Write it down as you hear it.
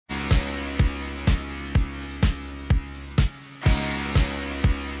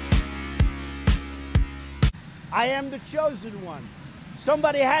I am the chosen one.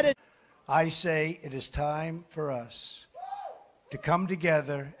 Somebody had it. I say it is time for us to come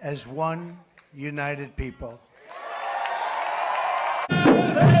together as one united people.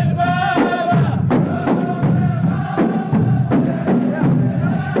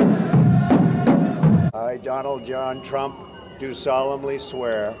 I, Donald John Trump, do solemnly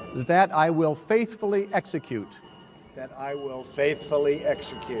swear that I will faithfully execute that I will faithfully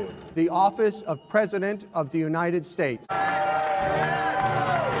execute the office of President of the United States.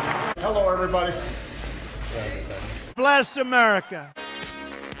 Hello, everybody. Bless America.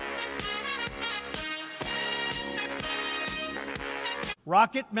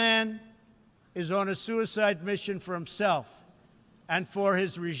 Rocket Man is on a suicide mission for himself and for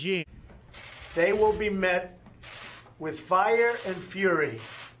his regime. They will be met with fire and fury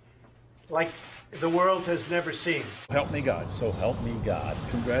like the world has never seen. Help me God. So help me God.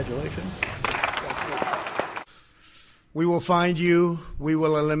 Congratulations. We will find you. We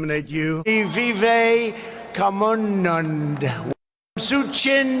will eliminate you. Vive Kamunand.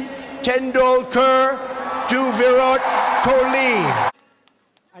 Sachin Tendulkar to Virat Kohli.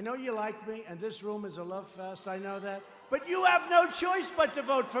 I know you like me, and this room is a love fest, I know that. But you have no choice but to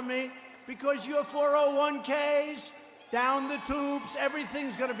vote for me because your 401ks, down the tubes,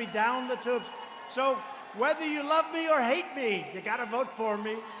 everything's going to be down the tubes. So whether you love me or hate me, you got to vote for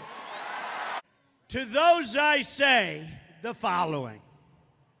me. To those I say the following.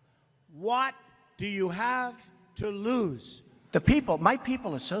 What do you have to lose? The people, my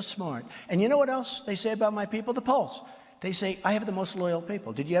people are so smart. And you know what else they say about my people? The polls. They say, I have the most loyal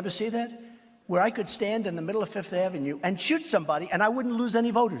people. Did you ever see that? Where I could stand in the middle of Fifth Avenue and shoot somebody and I wouldn't lose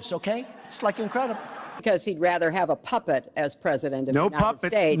any voters, okay? It's like incredible. Because he'd rather have a puppet as president of the United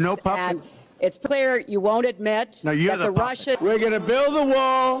States. No puppet. And it's clear you won't admit that the Russians... We're going to build the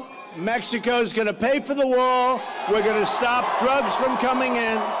wall. Mexico's going to pay for the wall. We're going to stop drugs from coming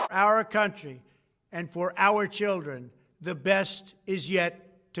in. Our country and for our children, the best is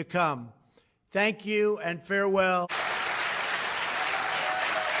yet to come. Thank you and farewell.